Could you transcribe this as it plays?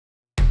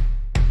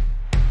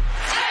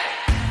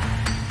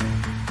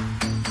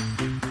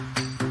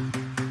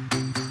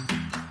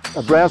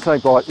A brown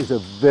snake bite is a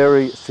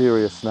very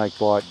serious snake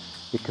bite.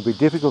 It can be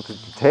difficult to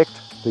detect.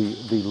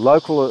 The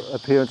local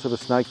appearance of a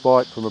snake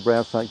bite from a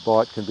brown snake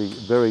bite can be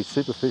very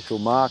superficial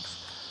marks,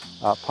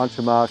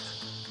 puncture marks,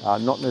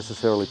 not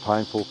necessarily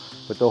painful,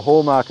 but the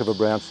hallmark of a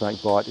brown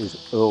snake bite is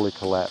early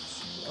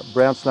collapse.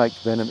 Brown snake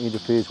venom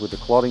interferes with the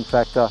clotting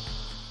factor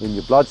in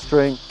your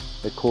bloodstream.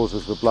 It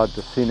causes the blood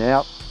to thin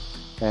out,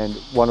 and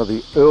one of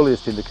the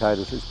earliest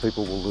indicators is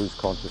people will lose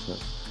consciousness.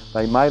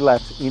 They may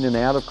lapse in and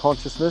out of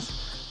consciousness,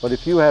 but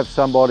if you have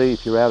somebody,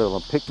 if you're out on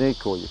a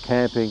picnic or you're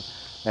camping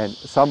and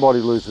somebody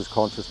loses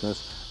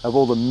consciousness, of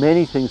all the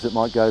many things that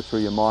might go through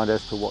your mind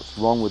as to what's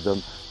wrong with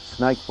them,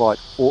 snake bite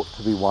ought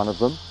to be one of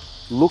them.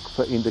 Look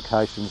for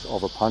indications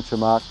of a puncture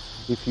mark.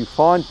 If you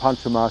find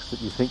puncture marks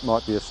that you think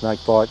might be a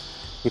snake bite,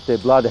 if their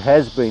blood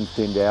has been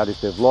thinned out,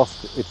 if they've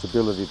lost its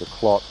ability to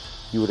clot,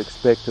 you would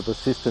expect a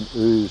persistent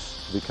ooze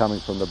to be coming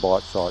from the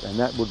bite site, and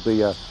that would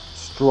be a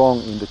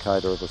strong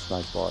indicator of a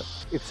snake bite.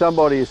 If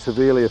somebody is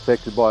severely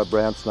affected by a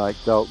brown snake,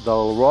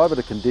 they'll arrive at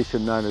a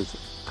condition known as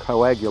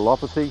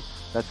coagulopathy.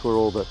 That's where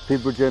all the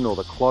fibrogen or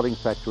the clotting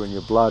factor in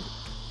your blood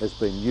has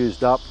been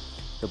used up.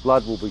 The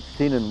blood will be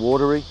thin and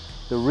watery.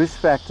 The risk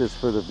factors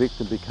for the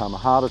victim become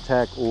heart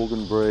attack,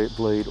 organ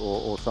bleed,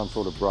 or some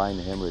sort of brain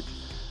hemorrhage.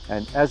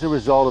 And as a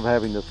result of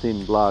having the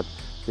thin blood,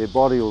 their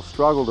body will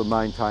struggle to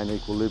maintain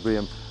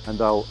equilibrium and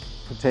they'll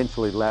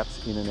potentially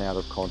lapse in and out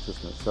of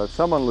consciousness. So if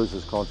someone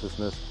loses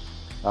consciousness,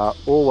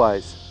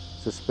 always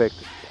suspect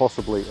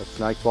possibly a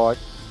snake bite.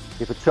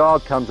 If a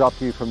child comes up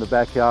to you from the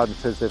backyard and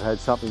says they've had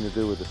something to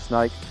do with a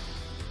snake,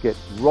 get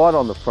right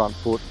on the front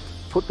foot,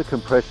 put the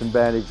compression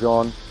bandage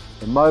on,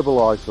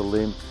 immobilise the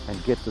limb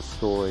and get the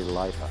story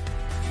later.